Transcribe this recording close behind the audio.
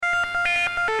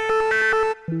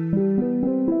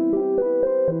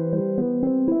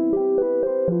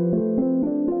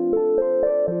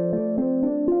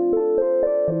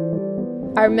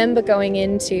I remember going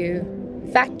into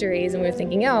factories and we were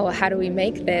thinking, oh, well, how do we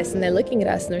make this? And they're looking at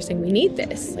us and they're saying, we need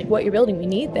this. Like, what you're building, we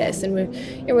need this. And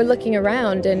we're looking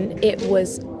around, and it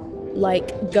was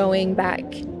like going back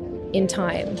in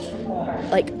time,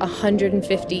 like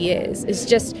 150 years. It's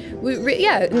just,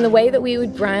 in the way that we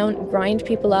would grind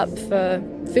people up for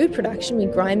food production, we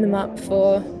grind them up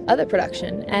for other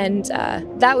production. And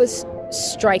that was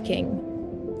striking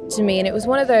to me. And it was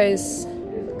one of those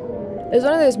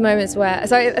moments where,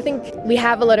 so I think we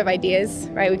have a lot of ideas,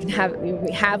 right? We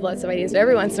have lots of ideas, but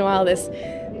every once in a while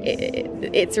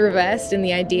it's reversed and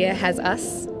the idea has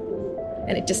us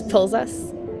and it just pulls us.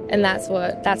 And that's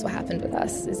what happened with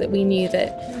us, is that we knew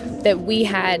that we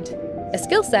had a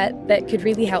skill set that could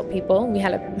really help people. We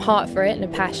had a heart for it and a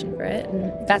passion for it,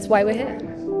 and that's why we're here.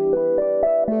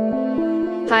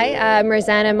 Hi, I'm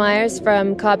Rosanna Myers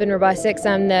from Carbon Robotics.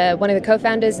 I'm one of the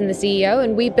co-founders and the CEO,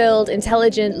 and we build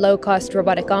intelligent, low-cost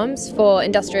robotic arms for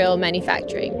industrial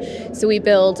manufacturing. So we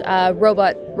build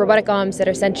robotic arms that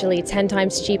are essentially 10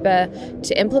 times cheaper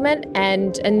to implement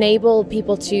and enable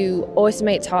people to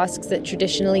automate tasks that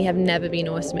traditionally have never been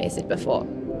automated before.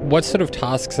 What sort of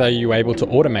tasks are you able to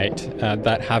automate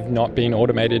that have not been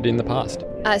automated in the past?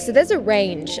 So there's a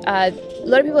range. A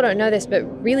lot of people don't know this, but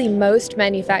really most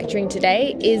manufacturing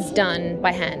today is done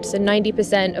by hand. So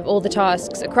 90% of all the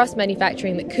tasks across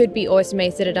manufacturing that could be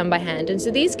automated are done by hand. And so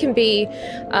these can be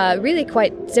really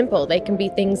quite simple. They can be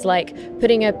things like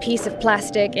putting a piece of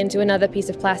plastic into another piece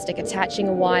of plastic, attaching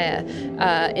a wire,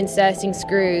 inserting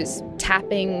screws,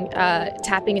 tapping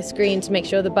a screen to make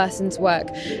sure the buttons work.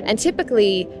 And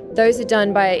typically those are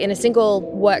done in a single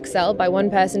work cell by one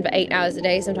person for 8 hours a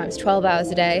day, sometimes 12 hours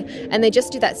a day, and they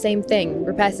just do that same thing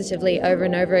repetitively over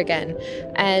and over again.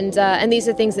 And these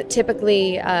are things that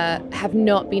typically have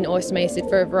not been automated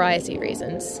for a variety of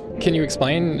reasons. Can you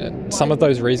explain some of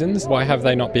those reasons? Why have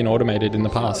they not been automated in the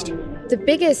past? The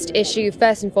biggest issue,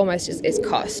 first and foremost, is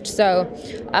cost. So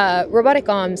robotic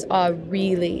arms are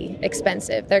really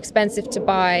expensive. They're expensive to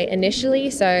buy initially,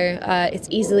 so it's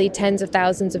easily tens of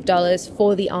thousands of dollars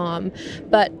for the arm.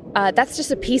 But that's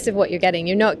just a piece of what you're getting.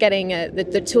 You're not getting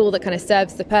the tool that kind of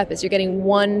serves the purpose. You're getting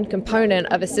one component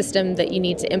of a system that you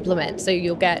need to implement. So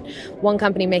you'll get one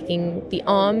company making the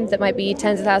arm that might be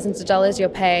tens of thousands of dollars. You'll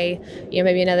pay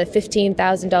maybe another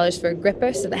 $15,000 for a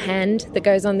gripper, so the hand that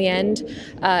goes on the end.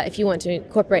 If you want to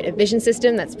incorporate a vision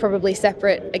system, that's probably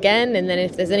separate again. And then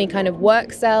if there's any kind of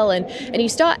work cell, and you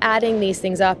start adding these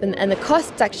things up, and the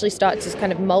costs actually start to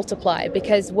kind of multiply,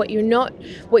 because what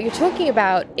you're talking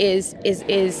about is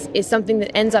something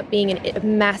that ends up being a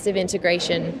massive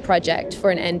integration project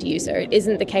for an end user. It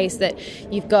isn't the case that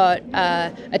you've got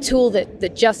a tool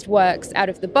that just works out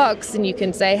of the box and you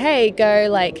can say, hey,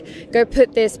 go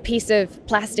put this piece of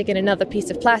plastic in another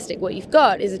piece of plastic. What you've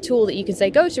got is a tool that you can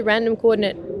say, go to random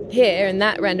coordinate here and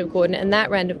that random coordinate and that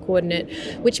random coordinate,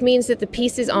 which means that the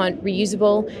pieces aren't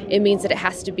reusable. It means that it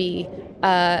has to be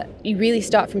you really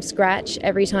start from scratch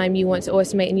every time you want to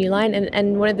automate a new line.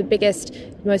 And one of the biggest,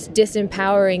 most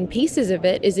disempowering pieces of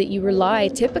it is that you rely,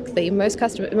 typically, most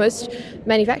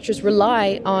manufacturers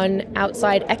rely on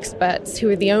outside experts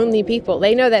who are the only people.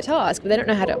 They know their task, but they don't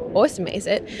know how to automate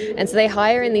it. And so they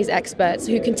hire in these experts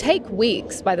who can take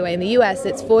weeks. By the way, in the US,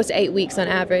 it's 4 to 8 weeks on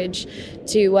average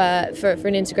for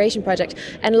an integration project.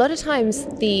 And a lot of times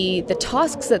the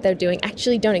tasks that they're doing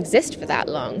actually don't exist for that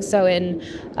long. So in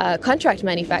contract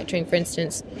manufacturing, for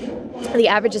instance, the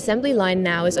average assembly line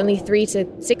now is only 3 to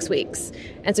 6 weeks.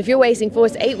 And so if you're waiting 4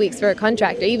 to 8 weeks for a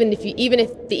contractor, even if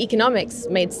the economics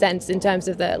made sense in terms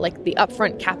of the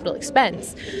upfront capital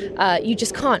expense, you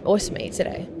just can't automate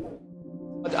today.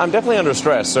 I'm definitely under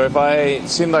stress. So if I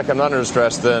seem like I'm not under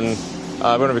stress, then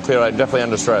I'm going to be clear, I'm definitely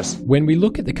under stress. When we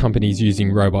look at the companies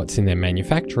using robots in their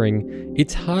manufacturing,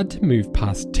 it's hard to move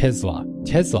past Tesla.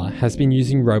 Tesla has been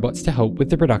using robots to help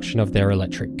with the production of their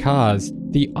electric cars.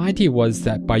 The idea was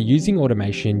that by using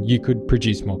automation, you could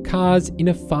produce more cars in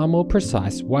a far more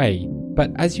precise way.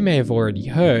 But as you may have already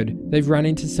heard, they've run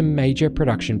into some major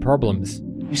production problems.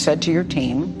 You said to your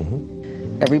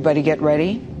team, everybody get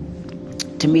ready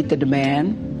to meet the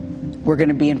demand. We're going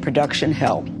to be in production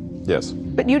hell. Yes.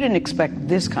 But you didn't expect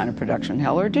this kind of production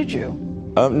hell, or did you?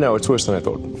 No, it's worse than I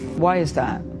thought. Why is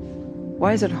that?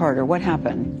 Why is it harder? What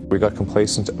happened? We got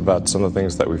complacent about some of the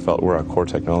things that we felt were our core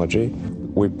technology.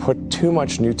 We put too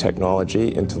much new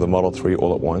technology into the Model 3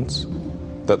 all at once.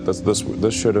 That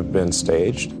this should have been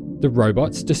staged. The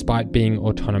robots, despite being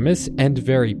autonomous and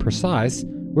very precise,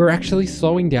 were actually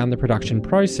slowing down the production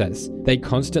process. They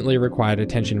constantly required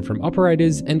attention from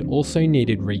operators and also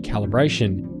needed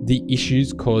recalibration. The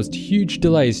issues caused huge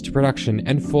delays to production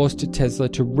and forced Tesla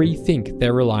to rethink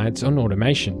their reliance on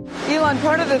automation. Elon,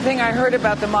 part of the thing I heard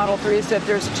about the Model 3 is that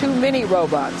there's too many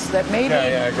robots, that maybe... Yeah,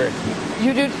 I agree.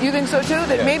 You think so too?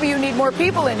 That maybe you need more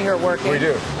people in here working? We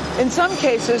do. In some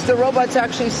cases, the robots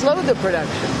actually slowed the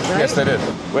production, right? Yes, they did.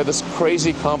 We had this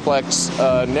crazy complex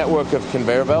network of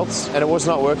conveyor belts, and it was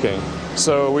not working.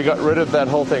 So we got rid of that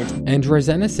whole thing. And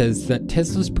Rosanna says that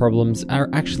Tesla's problems are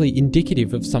actually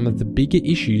indicative of some of the bigger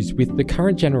issues with the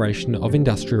current generation of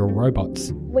industrial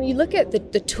robots. When you look at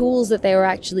the tools that they were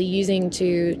actually using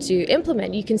to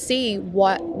implement, you can see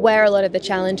where a lot of the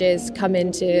challenges come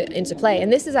into play.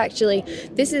 And this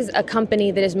is a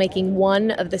company that is making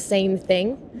one of the same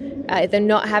thing. They're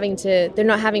not having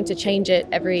to change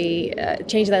it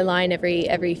change their line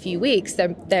every few weeks.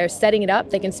 They're setting it up.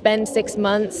 They can spend 6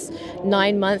 months,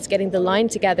 9 months getting the line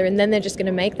together, and then they're just going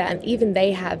to make that. And even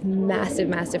they have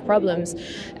massive problems.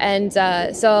 And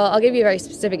so I'll give you a very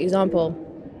specific example.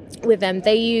 With them,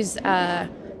 they use a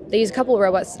couple of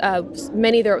robots.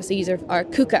 Many of the robots they use are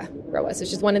KUKA robots,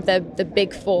 which is one of the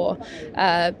big four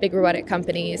big robotic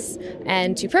companies.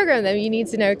 And to program them, you need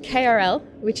to know KRL,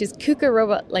 which is KUKA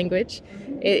robot language.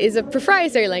 It is a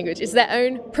proprietary language. It's their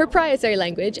own proprietary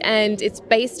language, and it's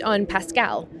based on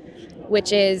Pascal,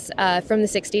 which is from the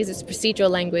 60s. It's a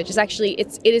procedural language.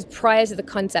 It is prior to the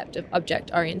concept of object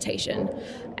orientation.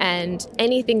 And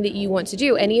anything that you want to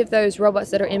do, any of those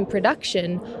robots that are in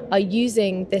production are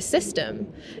using this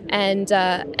system. And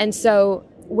so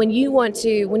when you want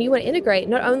to integrate,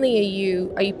 not only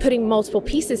are you putting multiple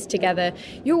pieces together,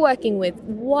 you're working with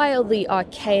wildly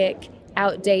archaic,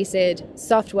 outdated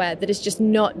software that is just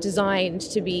not designed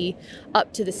to be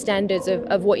up to the standards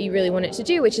of what you really want it to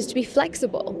do, which is to be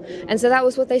flexible. And so that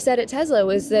was what they said at Tesla,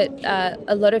 was that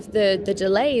a lot of the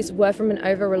delays were from an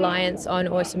over-reliance on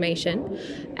automation,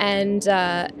 and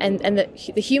the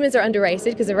humans are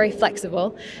underrated because they're very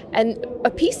flexible. And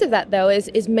a piece of that, though,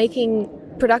 is making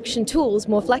production tools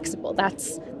more flexible.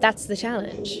 That's the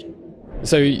challenge.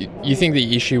 So you think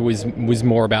the issue was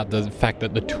more about the fact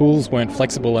that the tools weren't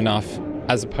flexible enough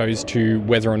as opposed to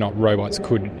whether or not robots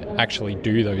could actually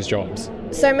do those jobs?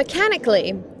 So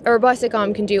mechanically, a robotic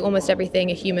arm can do almost everything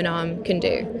a human arm can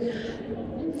do.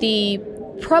 The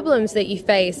problems that you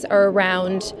face are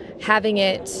around having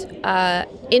it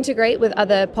integrate with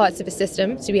other parts of a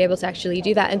system to be able to actually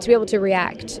do that and to be able to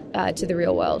react to the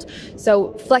real world.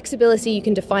 So flexibility, you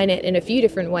can define it in a few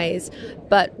different ways,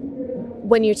 but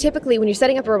when you're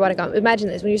setting up a robotic arm, imagine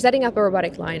this, when you're setting up a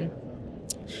robotic line,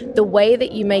 the way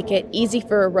that you make it easy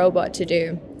for a robot to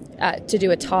do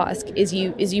a task is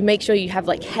you make sure you have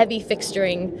like heavy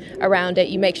fixturing around it.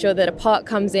 You make sure that a part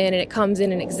comes in and it comes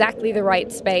in exactly the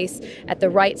right space at the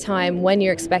right time when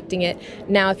you're expecting it.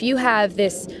 Now, if you have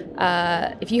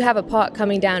a part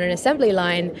coming down an assembly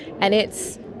line and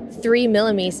it's 3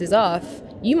 millimeters off,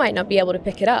 you might not be able to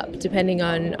pick it up depending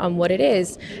on what it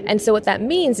is. And so what that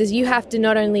means is you have to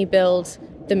not only build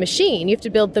the machine, you have to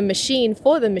build the machine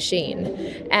for the machine.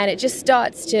 And it just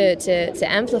starts to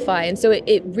amplify. And so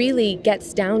it really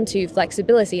gets down to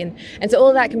flexibility. And so all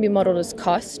of that can be modeled as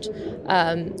cost.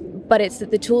 But it's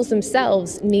that the tools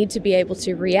themselves need to be able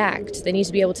to react. They need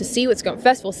to be able to see what's going on.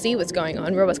 First of all, see what's going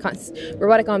on.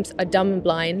 Robotic arms are dumb and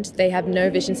blind. They have no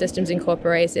vision systems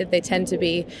incorporated. They tend to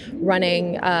be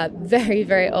running very,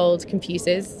 very old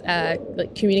computers.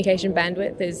 Like communication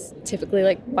bandwidth is typically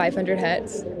like 500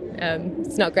 hertz.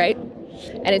 It's not great.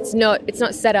 And it's not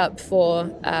set up for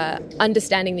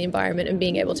understanding the environment and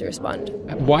being able to respond.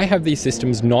 Why have these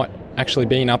systems not actually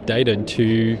been updated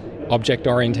to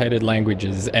object-oriented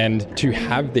languages and to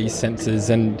have these sensors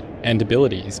and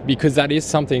abilities? Because that is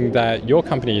something that your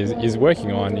company is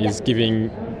working on, is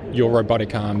giving your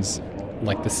robotic arms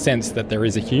like the sense that there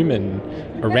is a human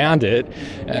around it.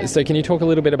 So can you talk a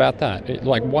little bit about that?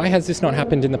 Like, why has this not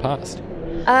happened in the past?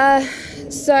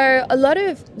 So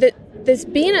there's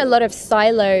been a lot of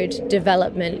siloed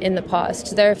development in the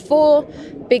past. There are 4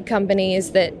 big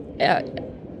companies that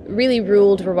really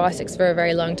ruled robotics for a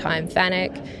very long time: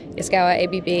 FANUC, Yaskawa,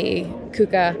 ABB,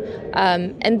 KUKA.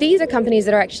 And these are companies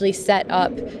that are actually set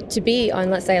up to be on,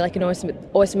 let's say, like an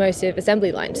automotive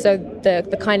assembly line. So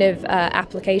the kind of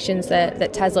applications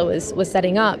that Tesla was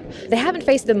setting up, they haven't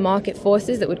faced the market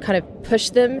forces that would kind of push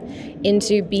them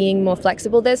into being more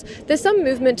flexible. There's some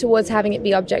movement towards having it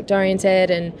be object-oriented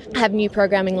and have new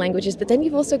programming languages, but then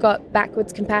you've also got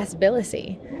backwards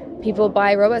compatibility. People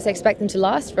buy robots, they expect them to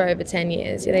last for over 10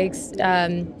 years.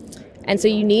 And so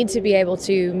you need to be able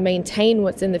to maintain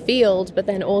what's in the field, but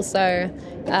then also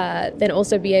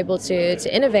be able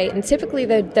to innovate. And typically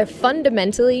they're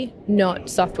fundamentally not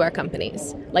software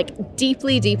companies, like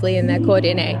deeply in their core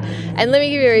DNA. And let me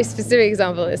give you a very specific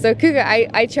example of this. So KUKA,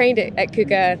 I trained at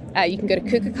KUKA. You can go to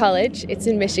KUKA College. It's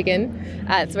in Michigan.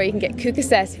 It's where you can get KUKA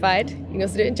certified. You can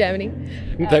also do it in Germany.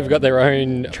 They've got their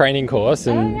own training course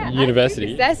and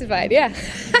university. KUKA certified, yeah.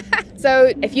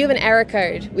 So if you have an error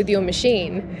code with your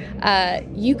machine,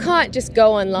 you can't just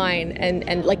go online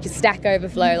and like your Stack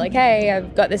Overflow, like, hey,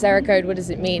 I've got this error code, what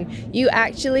does it mean? You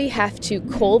actually have to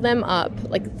call them up,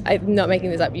 like, I'm not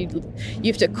making this up, you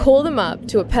have to call them up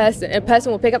to a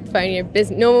person will pick up the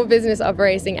phone, normal business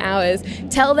operating hours,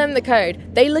 tell them the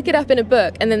code, they look it up in a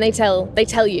book, and then they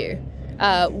tell you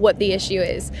what the issue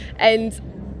is. And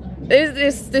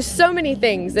there's so many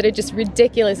things that are just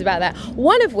ridiculous about that.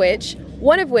 One of which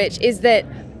is that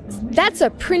that's a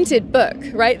printed book,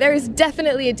 right? There is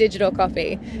definitely a digital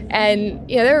copy. And,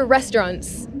 there are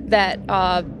restaurants that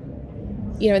are,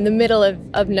 in the middle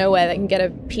of nowhere that can get a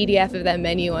PDF of their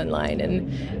menu online.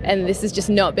 And this has just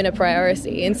not been a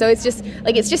priority. And so it's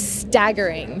just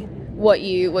staggering what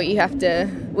you have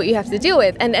to deal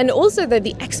with, and also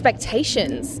the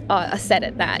expectations are set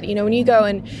at that. When you go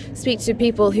and speak to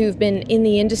people who've been in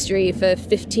the industry for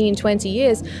 15, 20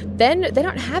 years, then they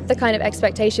don't have the kind of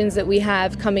expectations that we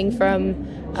have coming from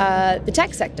the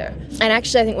tech sector. And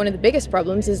actually, I think one of the biggest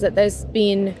problems is that there's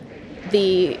been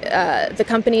the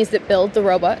companies that build the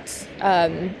robots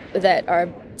that are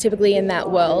typically in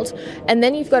that world, and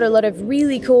then you've got a lot of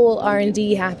really cool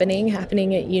R&D happening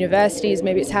at universities,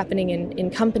 maybe it's happening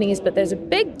in companies, but there's a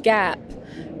big gap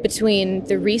between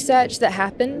the research that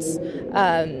happens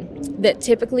that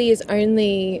typically is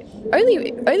only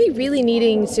really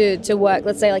needing to work,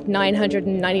 let's say like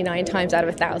 999 times out of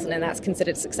 1,000, and that's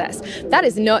considered success. That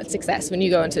is not success when you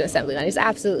go into an assembly line. It's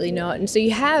absolutely not. And so you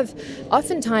have,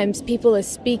 oftentimes people are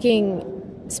speaking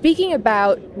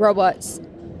about robots,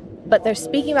 but they're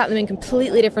speaking about them in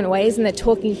completely different ways, and they're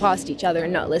talking past each other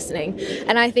and not listening.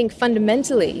 And I think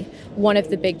fundamentally one of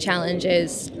the big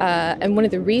challenges and one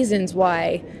of the reasons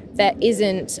why there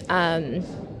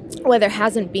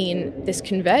hasn't been this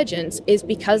convergence is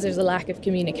because there's a lack of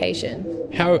communication.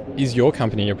 How is your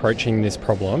company approaching this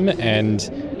problem, and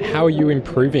how are you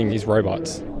improving these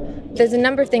robots? There's a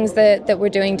number of things that we're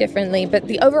doing differently, but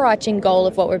the overarching goal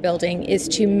of what we're building is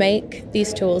to make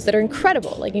these tools that are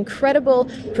incredible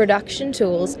production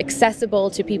tools, accessible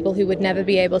to people who would never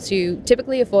be able to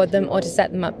typically afford them or to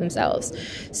set them up themselves.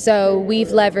 So we've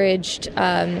leveraged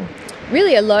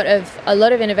really a lot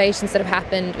of innovations that have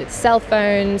happened with cell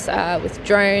phones, with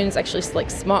drones, actually like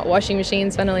smart washing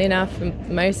machines, funnily enough,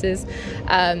 from Moses,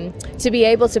 to be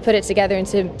able to put it together and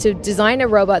to design a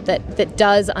robot that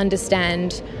does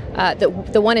understand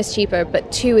that the one is cheaper,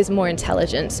 but two is more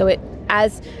intelligent. So it,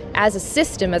 as a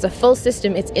system, as a full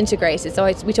system, it's integrated.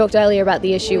 So we talked earlier about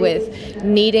the issue with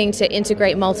needing to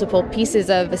integrate multiple pieces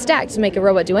of a stack to make a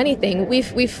robot do anything.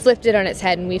 We've flipped it on its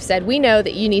head, and we've said, we know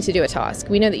that you need to do a task.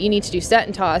 We know that you need to do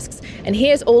certain tasks, and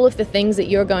here's all of the things that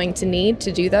you're going to need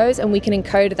to do those, and we can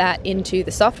encode that into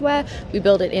the software. We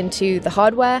build it into the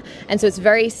hardware, and so it's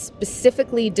very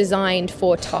specifically designed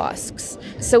for tasks.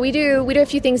 So we do a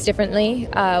few things differently.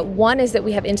 One is that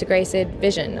we have integrated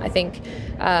vision. I think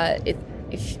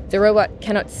if the robot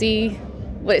cannot see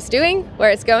what it's doing, where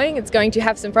it's going to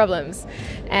have some problems.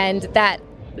 And that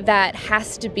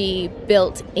has to be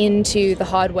built into the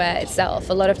hardware itself.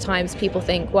 A lot of times people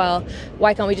think, well,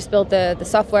 why can't we just build the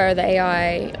software or the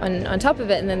AI on top of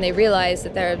it? And then they realize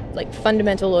that there are like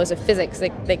fundamental laws of physics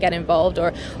that get involved,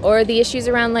 or the issues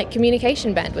around like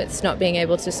communication bandwidths not being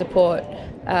able to support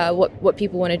what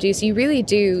people want to do. So you really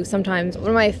do sometimes. One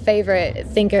of my favorite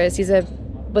thinkers,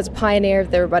 was a pioneer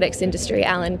of the robotics industry,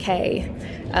 Alan Kay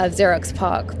of Xerox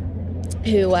PARC,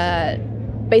 who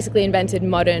basically invented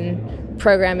modern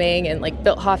programming and like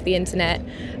built half the internet.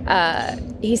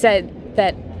 He said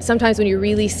that sometimes when you're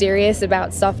really serious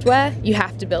about software, you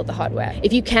have to build the hardware.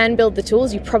 If you can build the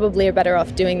tools, you probably are better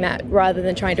off doing that rather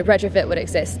than trying to retrofit what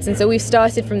exists. And so we've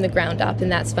started from the ground up, and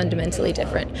that's fundamentally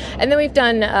different. And then we've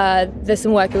done, there's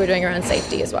some work that we're doing around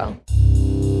safety as well.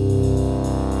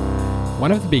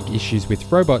 One of the big issues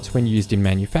with robots when used in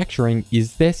manufacturing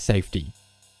is their safety.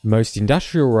 Most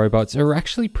industrial robots are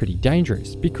actually pretty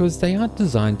dangerous because they aren't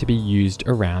designed to be used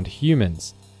around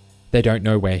humans. They don't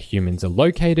know where humans are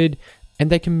located,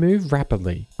 and they can move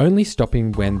rapidly, only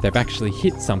stopping when they've actually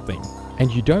hit something,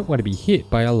 and you don't want to be hit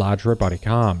by a large robotic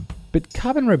arm. But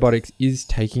Carbon Robotics is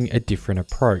taking a different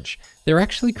approach. They're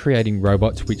actually creating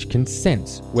robots which can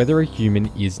sense whether a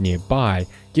human is nearby,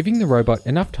 giving the robot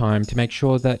enough time to make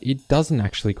sure that it doesn't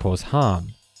actually cause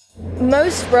harm.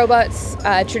 Most robots,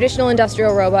 traditional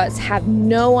industrial robots, have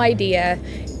no idea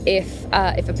if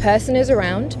a person is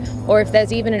around or if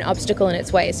there's even an obstacle in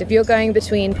its way. So if you're going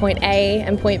between point A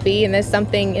and point B and there's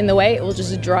something in the way, it will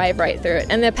just drive right through it.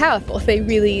 And they're powerful. They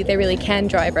really can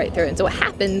drive right through it. And so what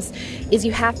happens is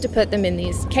you have to put them in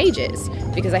these cages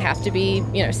because they have to be,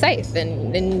 safe.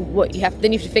 And then you have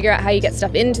to figure out how you get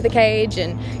stuff into the cage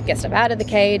and get stuff out of the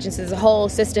cage. And so there's a whole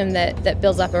system that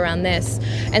builds up around this.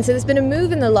 And so there's been a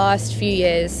move in the last few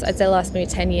years, I'd say the last maybe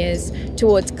 10 years,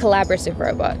 towards collaborative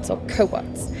robots or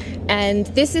cobots. And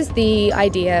this is the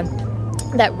idea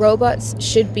that robots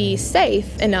should be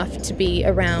safe enough to be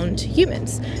around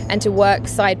humans and to work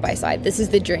side by side. This is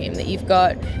the dream, that you've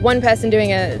got one person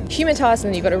doing a human task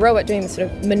and then you've got a robot doing this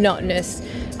sort of monotonous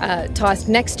task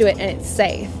next to it, and it's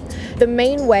safe. The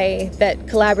main way that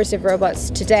collaborative robots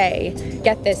today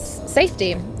get this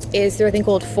safety is through a thing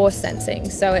called force sensing.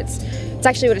 So it's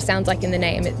actually what it sounds like in the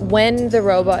name. When the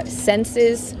robot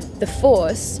senses the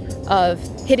force of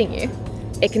hitting you,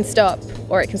 it can stop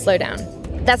or it can slow down.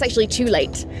 That's actually too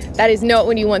late. That is not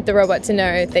when you want the robot to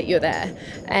know that you're there.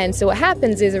 And so what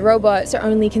happens is robots are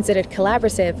only considered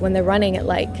collaborative when they're running at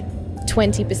like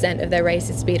 20% of their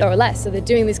rated speed or less. So they're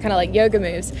doing these kind of like yoga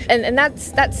moves. And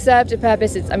that's served a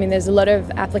purpose. There's a lot of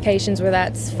applications where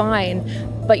that's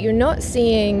fine, but you're not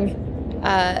seeing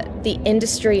the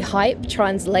industry hype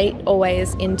translate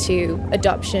always into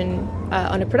adoption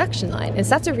on a production line. And so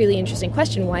that's a really interesting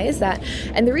question. Why is that?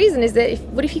 And the reason is that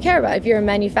what if you care about? If you're a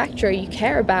manufacturer, you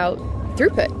care about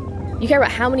throughput. You care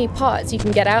about how many parts you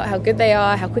can get out, how good they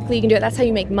are, how quickly you can do it. That's how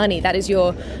you make money. That is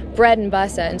your bread and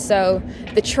butter. And so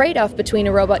the trade-off between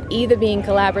a robot either being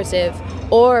collaborative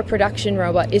or a production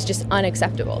robot is just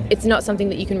unacceptable. It's not something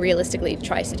that you can realistically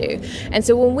try to do. And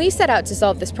so when we set out to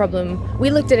solve this problem,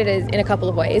 we looked at it in a couple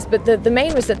of ways. But the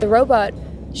main was that the robot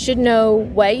should know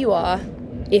where you are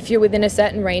if you're within a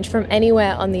certain range from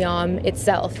anywhere on the arm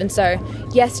itself. And so,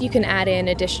 yes, you can add in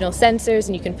additional sensors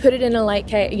and you can put it in a light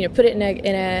cage, put it in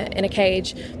a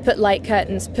cage, put light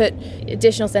curtains, put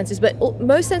additional sensors, but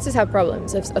most sensors have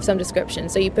problems of some description.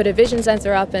 So you put a vision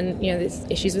sensor up and, there's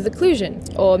issues with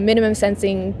occlusion or minimum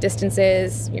sensing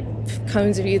distances,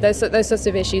 cones of view, those sorts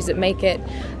of issues that make it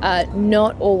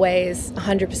not always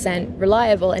 100%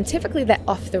 reliable. And typically they're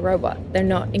off the robot. They're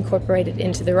not incorporated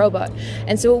into the robot.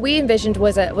 And so what we envisioned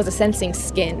was a sensing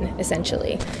skin,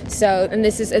 essentially. So, and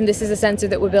this is a sensor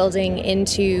that we're building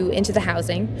into the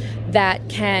housing that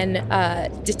can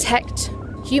detect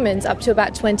humans up to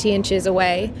about 20 inches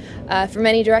away from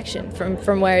any direction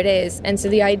from where it is. And so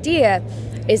the idea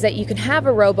is that you can have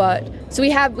a robot. So we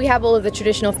have all of the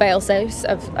traditional fail-safes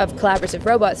of collaborative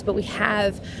robots, but we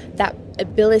have that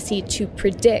ability to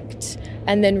predict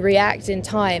and then react in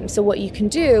time. So what you can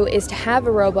do is to have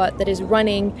a robot that is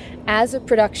running as a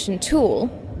production tool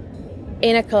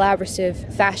in a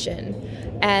collaborative fashion.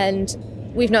 And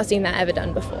we've not seen that ever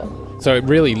done before. So it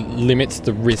really limits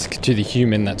the risk to the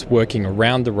human that's working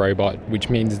around the robot, which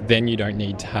means then you don't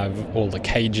need to have all the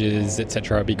cages,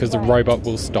 etc., because the robot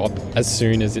will stop as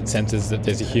soon as it senses that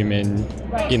there's a human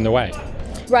in the way.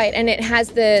 Right, and it has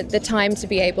the time to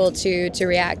be able to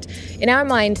react. In our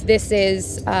mind, this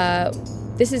is a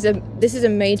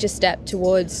major step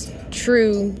towards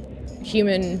true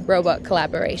human-robot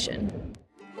collaboration.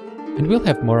 And we'll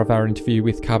have more of our interview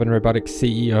with Carbon Robotics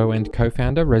CEO and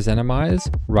co-founder Rosanna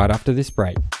Myers right after this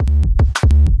break.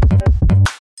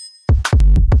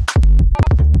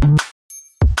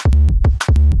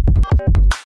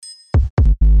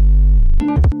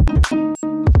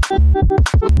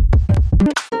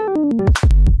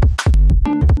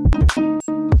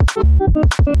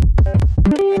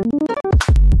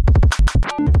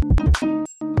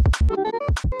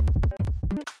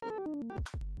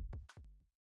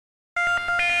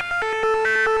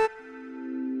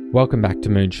 Welcome back to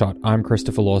Moonshot. I'm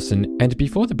Christopher Lawson, and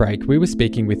before the break, we were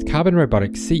speaking with Carbon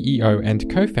Robotics CEO and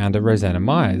co-founder Rosanna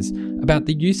Myers about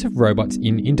the use of robots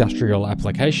in industrial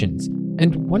applications.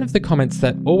 And one of the comments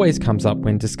that always comes up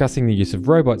when discussing the use of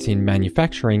robots in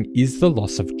manufacturing is the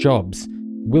loss of jobs.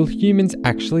 Will humans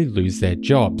actually lose their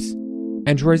jobs?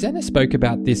 And Rosanna spoke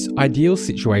about this ideal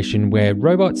situation where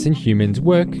robots and humans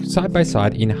work side by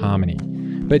side in harmony.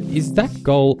 But is that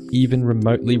goal even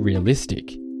remotely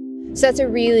realistic? So that's a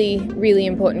really, really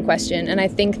important question. And I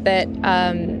think that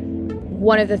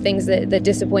one of the things that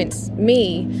disappoints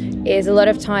me is a lot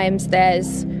of times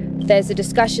there's there's a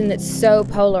discussion that's so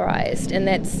polarized, and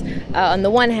that's on the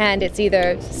one hand it's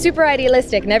either super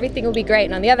idealistic and everything will be great,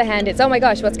 and on the other hand it's, oh my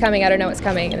gosh, what's coming, I don't know what's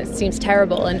coming, and it seems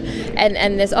terrible, and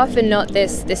there's often not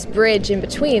this bridge in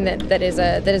between that is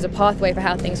a pathway for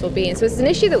how things will be. And so it's an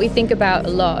issue that we think about a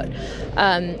lot.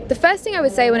 The first thing I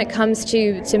would say when it comes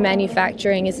to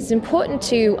manufacturing is it's important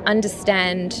to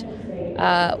understand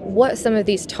what some of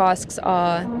these tasks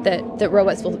are that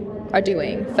robots are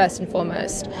doing, first and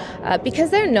foremost, because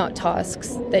they're not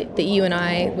tasks that you and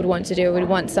I would want to do. We'd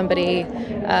want somebody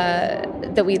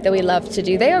that we love to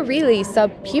do. They are really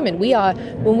subhuman.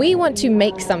 When we want to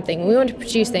make something, when we want to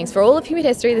produce things, for all of human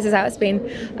history, this is how it's been.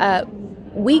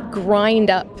 We grind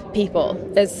up people.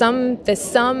 There's some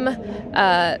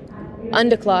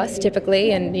underclass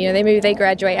typically, and maybe they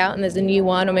graduate out and there's a new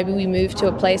one, or maybe we move to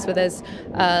a place where there's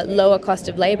lower cost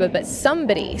of labor, but some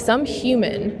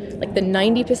human, like the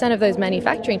 90% of those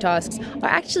manufacturing tasks are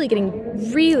actually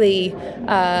getting really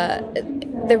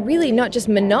they're really not just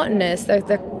monotonous, they're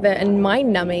and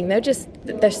mind-numbing,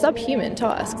 they're subhuman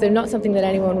tasks. They're not something that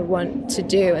anyone would want to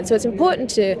do. And so it's important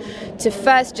to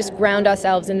first just ground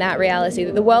ourselves in that reality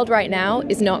that the world right now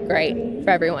is not great for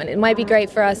everyone. It might be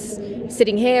great for us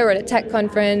sitting here or at a tech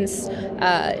conference.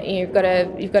 You've got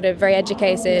a very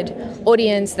educated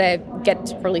audience. They get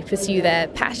to probably pursue their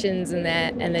passions and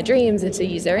their dreams and to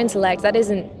use their intellect. That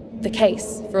isn't the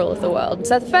case for all of the world.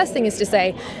 So the first thing is to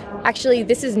say, actually,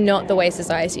 this is not the way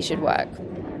society should work.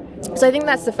 So I think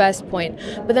that's the first point.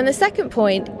 But then the second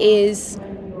point is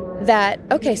that,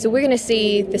 okay, so we're going to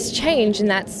see this change, and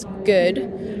that's good.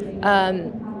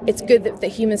 It's good that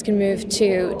humans can move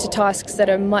to tasks that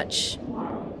are much...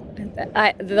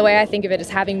 the way I think of it is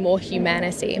having more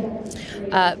humanity,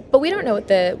 but we don't know what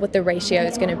the ratio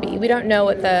is going to be. We don't know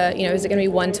what is it going to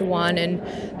be 1-to-1,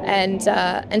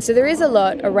 and so there is a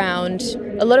lot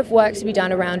of work to be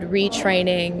done around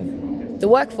retraining the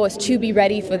workforce to be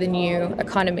ready for the new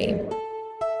economy.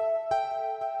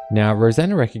 Now,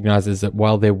 Rosanna recognises that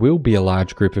while there will be a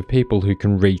large group of people who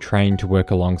can retrain to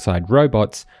work alongside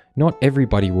robots, not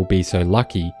everybody will be so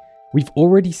lucky. We've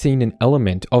already seen an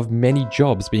element of many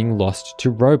jobs being lost to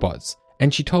robots,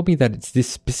 and she told me that it's this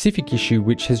specific issue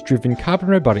which has driven Carbon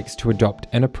Robotics to adopt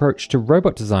an approach to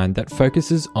robot design that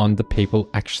focuses on the people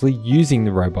actually using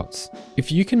the robots.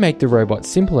 If you can make the robots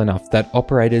simple enough that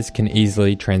operators can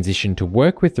easily transition to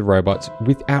work with the robots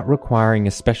without requiring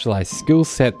a specialized skill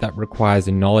set that requires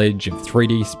a knowledge of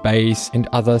 3D space and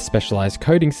other specialized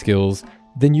coding skills,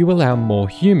 then you allow more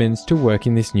humans to work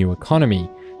in this new economy,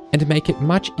 and make it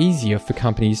much easier for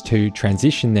companies to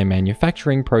transition their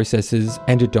manufacturing processes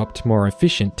and adopt more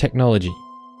efficient technology.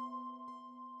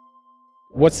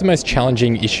 What's the most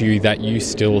challenging issue that you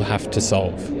still have to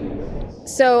solve?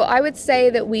 So I would say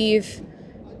that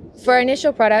for our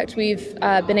initial product, we've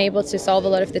been able to solve a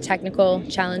lot of the technical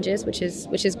challenges, which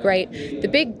is great. The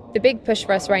big push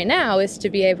for us right now is to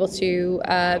be able to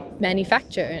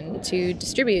manufacture and to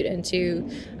distribute and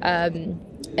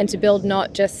to build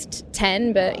not just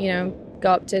 10, but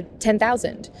go up to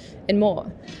 10,000 and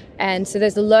more. And so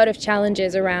there's a lot of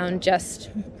challenges around just,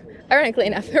 ironically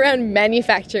enough, around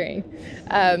manufacturing.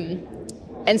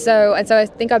 And so I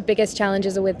think our biggest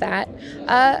challenges are with that.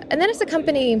 And then as a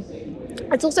company,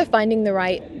 it's also finding the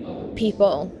right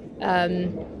people.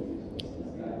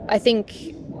 I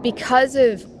think because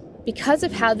of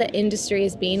how the industry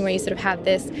has been, where you sort of have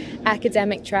this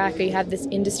academic track or you have this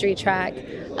industry track,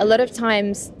 a lot of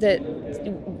times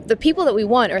the people that we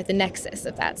want are at the nexus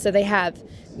of that. So they have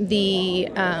the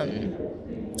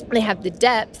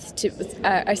depth to.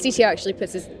 Our CTO actually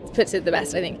puts it the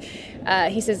best, I think.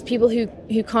 He says people who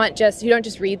don't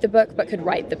just read the book but could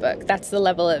write the book. That's the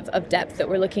level of depth that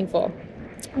we're looking for.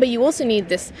 But you also need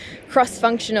this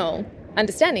cross-functional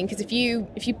understanding, because if you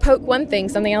poke one thing,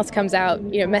 something else comes out,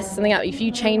 messes something up. If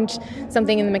you change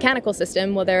something in the mechanical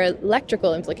system, well, there are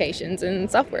electrical implications and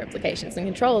software implications and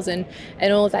controls and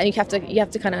all of that. And you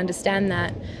have to kind of understand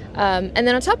that. And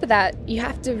then on top of that, you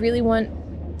have to really want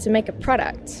to make a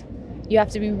product. You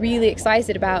have to be really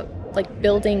excited about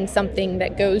building something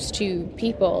that goes to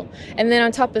people. And then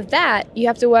on top of that, you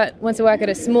have to want to work at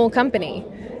a small company.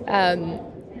 And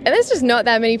there's just not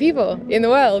that many people in the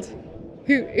world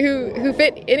who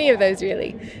fit any of those,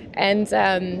 really. And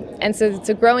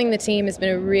so growing the team has been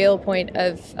a real point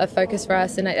of focus for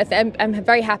us. And I'm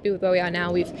very happy with where we are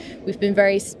now. We've been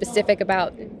very specific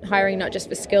about hiring not just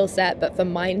for skill set, but for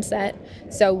mindset.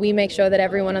 So we make sure that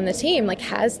everyone on the team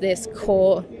has this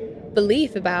core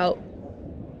belief about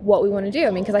what we want to do.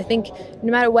 I mean, because I think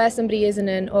no matter where somebody is in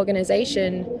an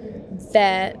organization,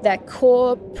 their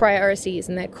core priorities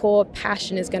and their core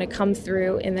passion is going to come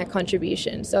through in their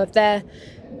contribution. So if they're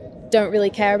don't really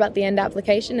care about the end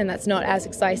application and that's not as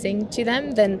exciting to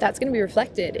them, then that's going to be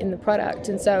reflected in the product.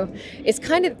 And so it's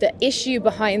kind of the issue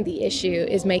behind the issue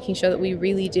is making sure that we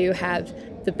really do have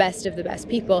the best of the best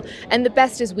people, and the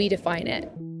best as we define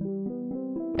it.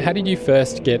 How did you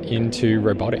first get into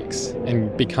robotics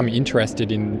and become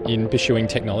interested in pursuing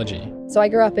technology? So I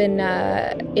grew up in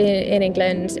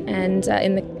England and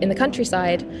in the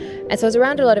countryside, and so I was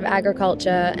around a lot of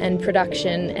agriculture and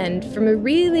production. And from a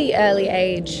really early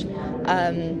age,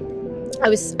 I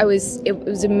was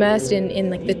immersed in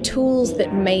like the tools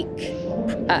that make,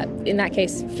 in that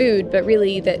case, food, but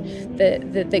really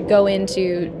that go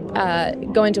into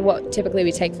what typically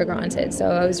we take for granted.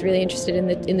 So I was really interested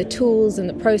in the tools and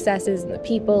the processes and the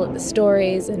people and the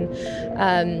stories, and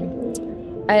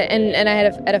I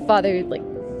had a father who like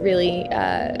really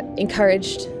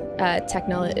encouraged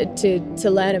technology to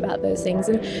learn about those things.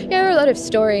 And there were a lot of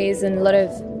stories and a lot of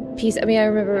pieces. I mean, I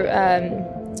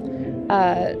remember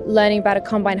learning about a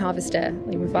combine harvester.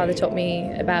 Like my father taught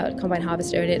me about combine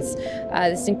harvester, and it's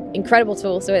this incredible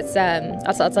tool. So it's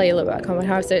I'll tell you a little about combine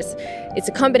harvester. It's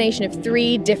a combination of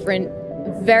 3 different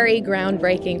very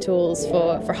groundbreaking tools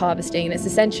for harvesting, and it's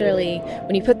essentially,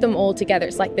 when you put them all together,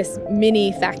 it's like this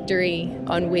mini factory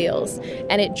on wheels,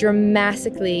 and it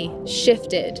dramatically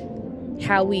shifted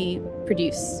how we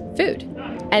produce food.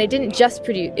 And it didn't just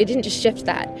shift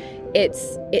that,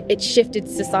 it shifted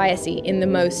society in the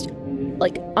most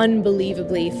like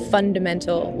unbelievably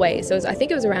fundamental way. So I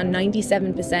think it was around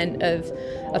 97%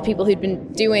 of people who'd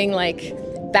been doing like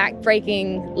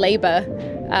back-breaking labor,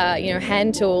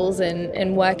 hand tools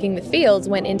and working the fields,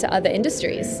 went into other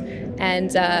industries.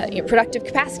 And productive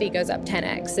capacity goes up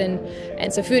 10x,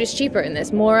 and so food is cheaper, and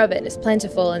there's more of it, it's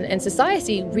plentiful, and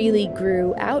society really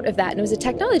grew out of that. And it was a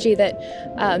technology that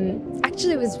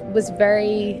actually was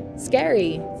very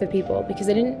scary for people, because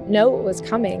they didn't know what was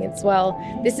coming. It's, well,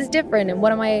 this is different, and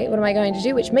what am I going to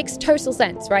do? Which makes total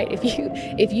sense, right?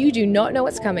 If you do not know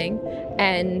what's coming,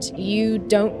 and you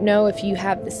don't know if you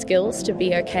have the skills to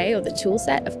be okay, or the tool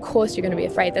set, of course you're going to be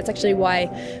afraid. That's actually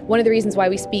one of the reasons why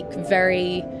we speak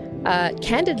very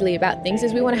candidly about things,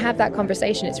 is we want to have that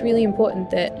conversation. It's really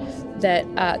important that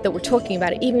we're talking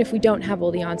about it. Even if we don't have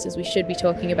all the answers, we should be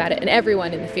talking about it, and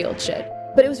everyone in the field should.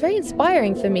 But it was very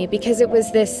inspiring for me, because it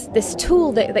was this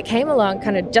tool that came along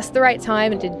kind of just the right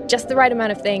time and did just the right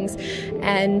amount of things.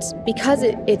 And because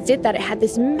it did that, it had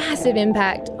this massive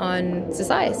impact on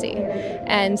society.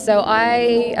 And so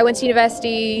I went to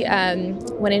university,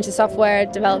 went into software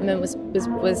development,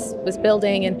 was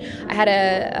building, and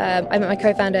I met my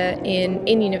co-founder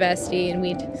in university, and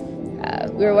we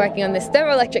were working on this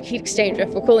thermoelectric heat exchanger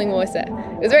for cooling water.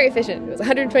 It was very efficient. It was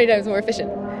 120 times more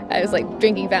efficient. It was like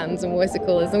drinking fountains and water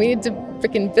coolers, and we needed to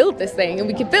freaking build this thing, and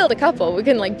we could build a couple. We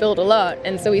couldn't build a lot,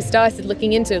 and so we started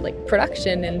looking into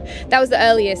production, and that was the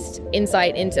earliest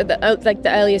insight into the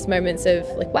earliest moments of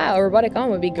wow, a robotic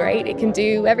arm would be great. It can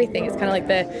do everything. It's kind of like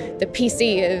the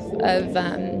PC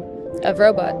of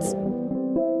robots.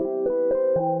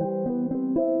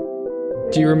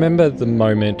 Do you remember the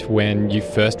moment when you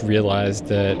first realized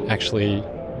that actually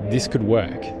this could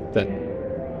work? That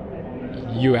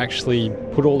you actually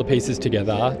put all the pieces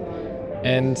together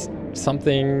and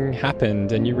something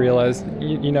happened and you realized,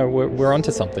 we're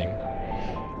onto something?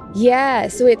 Yeah,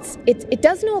 so it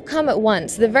doesn't all come at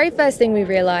once. The very first thing we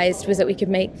realized was that we could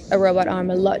make a robot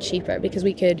arm a lot cheaper, because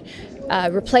we could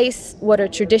replace what are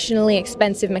traditionally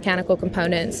expensive mechanical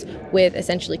components with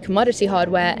essentially commodity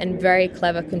hardware and very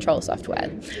clever control software.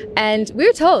 And we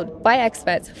were told by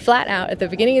experts flat out at the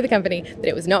beginning of the company that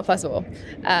it was not possible.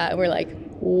 We're like,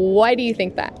 why do you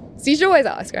think that? So you should always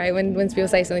ask, right? When people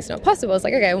say something's not possible, it's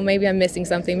like, okay, well, maybe I'm missing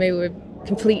something. Maybe we're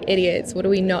complete idiots. What do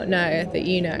we not know that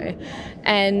you know?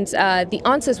 And the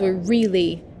answers were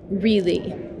really,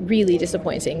 really, really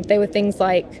disappointing. They were things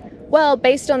like, well,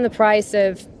 based on the price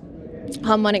of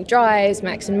harmonic drives,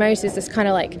 Maxon motors, there's kind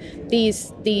of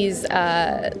these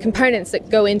components that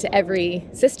go into every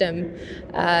system.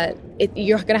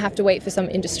 You're going to have to wait for some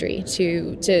industry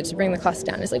to bring the cost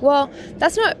down. It's like, well,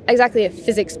 that's not exactly a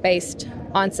physics-based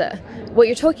answer. What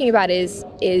you're talking about is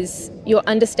your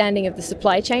understanding of the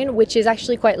supply chain, which is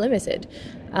actually quite limited.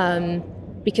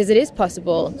 Because it is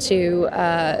possible to,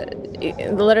 a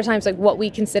lot of times, what we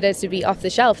consider to be off the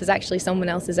shelf is actually someone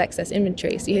else's excess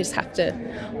inventory. So you just have to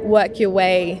work your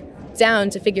way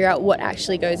down to figure out what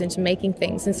actually goes into making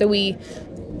things. And so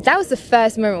that was the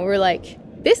first moment where we're like,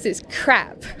 this is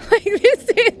crap.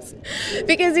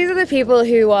 Because these are the people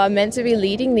who are meant to be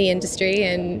leading the industry,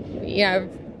 and,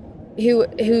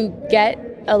 who get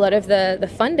a lot of the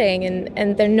funding,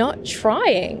 and they're not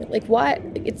trying. Why?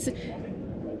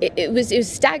 it was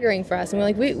staggering for us, and we're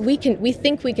like, we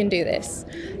think we can do this.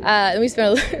 And we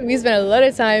spent a lot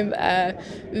of time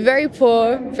very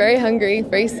poor, very hungry,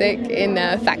 very sick in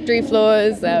factory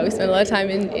floors. We spent a lot of time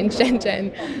in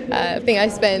Shenzhen. I think I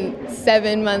spent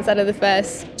 7 months out of the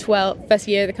first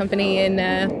year of the company in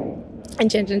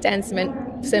Shenzhen,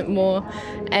 10% more,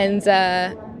 and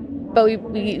but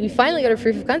we finally got a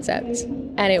proof of concept,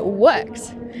 and it worked,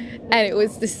 and it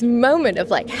was this moment of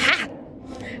like, ha!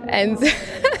 And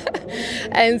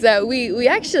we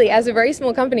actually, as a very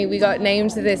small company, we got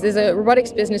named to this. There's a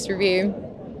Robotics Business Review,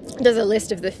 does a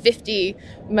list of the 50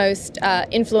 most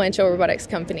influential robotics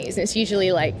companies, and it's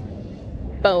usually like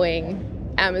Boeing,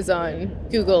 Amazon,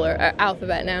 Google, or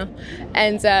Alphabet now,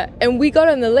 and we got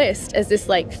on the list as this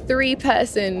like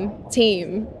 3-person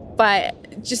team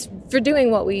for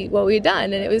doing what we had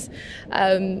done, and it was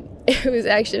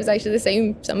actually some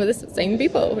of the same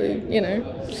people who,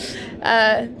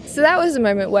 so that was a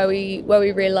moment where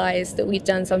we realized that we'd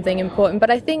done something important. But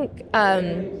I think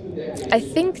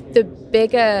the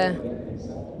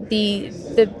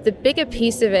bigger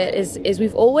piece of it is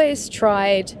we've always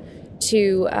tried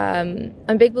to, I'm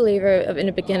a big believer in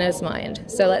a beginner's mind.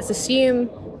 So let's assume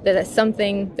that there's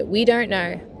something that we don't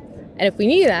know, and if we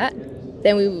knew that,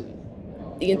 then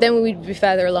we'd be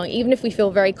further along, even if we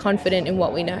feel very confident in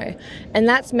what we know. And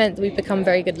that's meant that we've become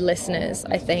very good listeners,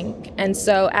 I think. And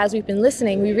so as we've been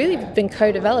listening, we've really been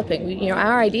co-developing.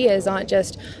 Our ideas aren't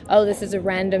just, oh, this is a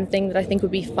random thing that I think would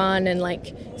be fun and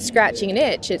like scratching an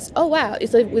itch. It's, oh, wow,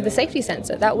 it's like with a safety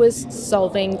sensor.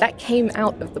 That came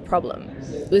out of the problem.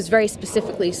 It was very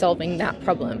specifically solving that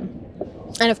problem.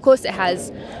 And of course it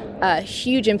has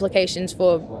huge implications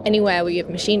for anywhere where you have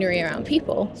machinery around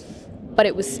people. But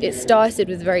it started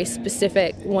with very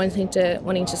specific wanting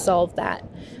to solve that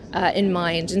in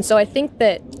mind. And so I think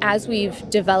that as we've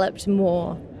developed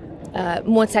more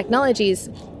technologies,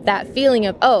 that feeling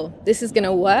of, oh, this is going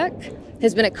to work,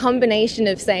 has been a combination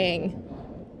of saying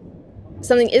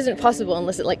something isn't possible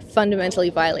unless it like fundamentally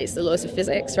violates the laws of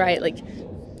physics, right? Like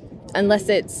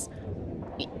unless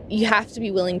you have to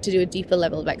be willing to do a deeper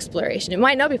level of exploration. It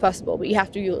might not be possible, but you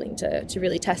have to be willing to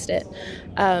really test it.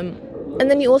 And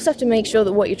then you also have to make sure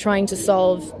that what you're trying to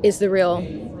solve is the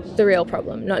real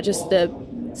problem, not just the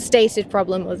stated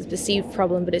problem or the perceived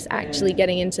problem, but it's actually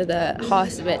getting into the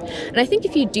heart of it. And I think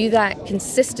if you do that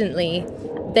consistently,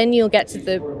 then you'll get to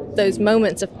those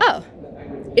moments of, oh,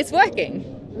 it's working.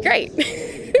 Great.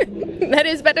 That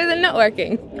is better than not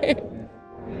working.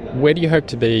 Where do you hope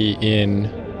to be in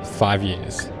 5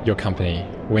 years, your company?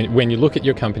 When you look at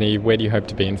your company, where do you hope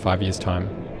to be in 5 years' time?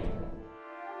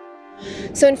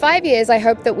 So in 5 years, I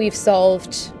hope that we've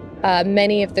solved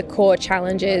many of the core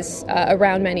challenges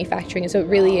around manufacturing. So it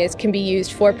really can be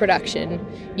used for production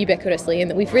ubiquitously, and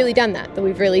that we've really done that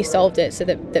we've really solved it so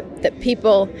that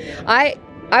people... I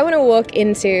want to walk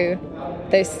into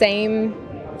those same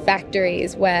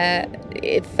factories where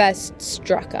it first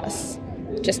struck us,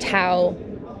 just how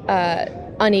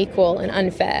unequal and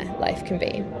unfair life can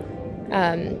be.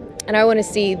 And I want to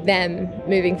see them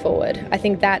moving forward. I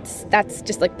think that's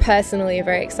just like personally a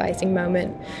very exciting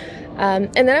moment.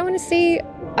 And then I want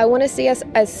to see us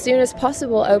as soon as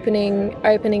possible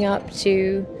opening up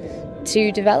to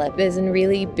developers and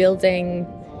really building,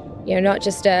 not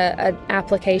just an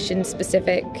application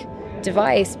specific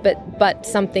device, but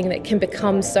something that can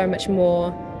become so much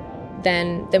more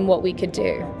than what we could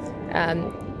do.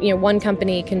 One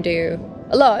company can do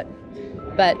a lot,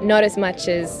 but not as much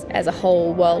as a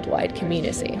whole worldwide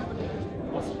community.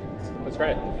 Awesome. That's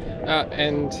great.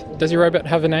 And does your robot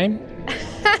have a name?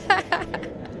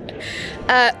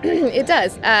 It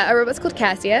does. Our robot's called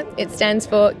Cassia. It stands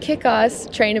for Kick-Ass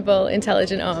Trainable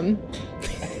Intelligent Arm.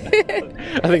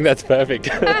 I think that's perfect.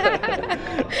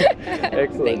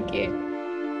 Excellent. Thank you.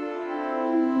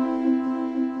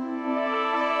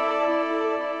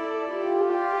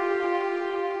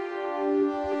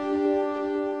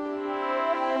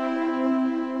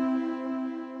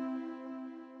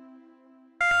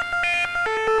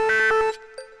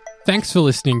 Thanks for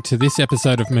listening to this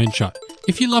episode of Moonshot.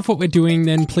 If you love what we're doing,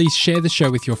 then please share the show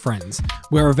with your friends.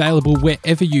 We're available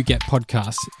wherever you get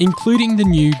podcasts, including the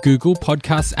new Google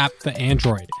Podcasts app for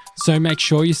Android. So make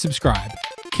sure you subscribe.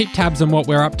 Keep tabs on what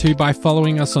we're up to by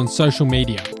following us on social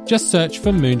media. Just search for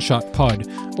Moonshot Pod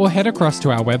or head across to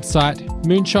our website,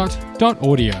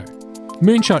 moonshot.audio.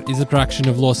 Moonshot is a production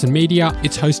of Lawson Media.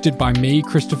 It's hosted by me,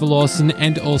 Christopher Lawson,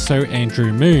 and also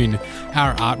Andrew Moon.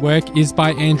 Our artwork is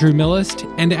by Andrew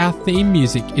Millist, and our theme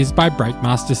music is by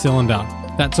Breakmaster Cylinder.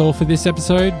 That's all for this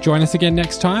episode. Join us again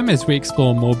next time as we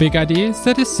explore more big ideas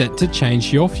that are set to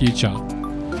change your future.